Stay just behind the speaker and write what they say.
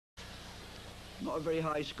Not a very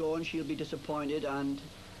high score, and she'll be disappointed. And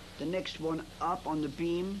the next one up on the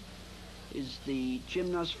beam is the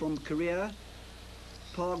gymnast from Korea,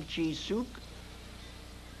 Sook,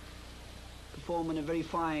 performing a very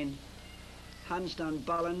fine handstand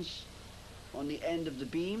balance on the end of the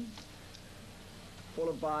beam,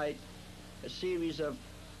 followed by a series of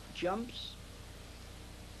jumps.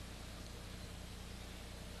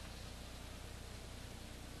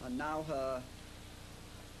 And now her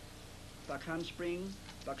back handspring,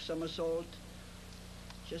 back somersault,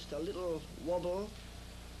 just a little wobble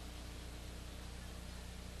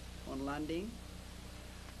on landing,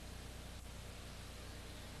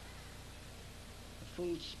 a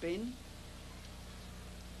full spin,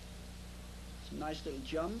 some nice little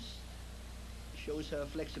jumps, shows her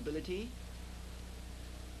flexibility,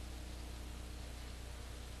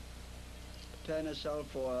 preparing herself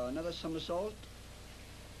for another somersault,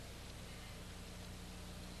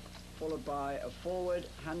 followed by a forward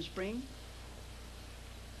handspring,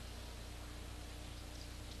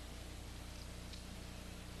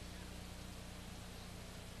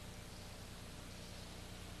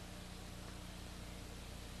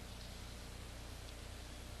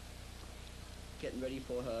 getting ready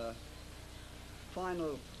for her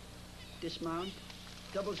final dismount,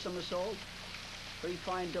 double somersault, very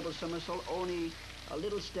fine double somersault, only a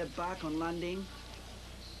little step back on landing,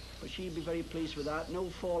 but she'll be very pleased with that. No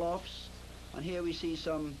fall-offs. And here we see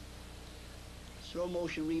some slow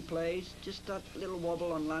motion replays, just that little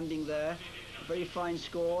wobble on landing there. A very fine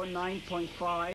score, 9.5.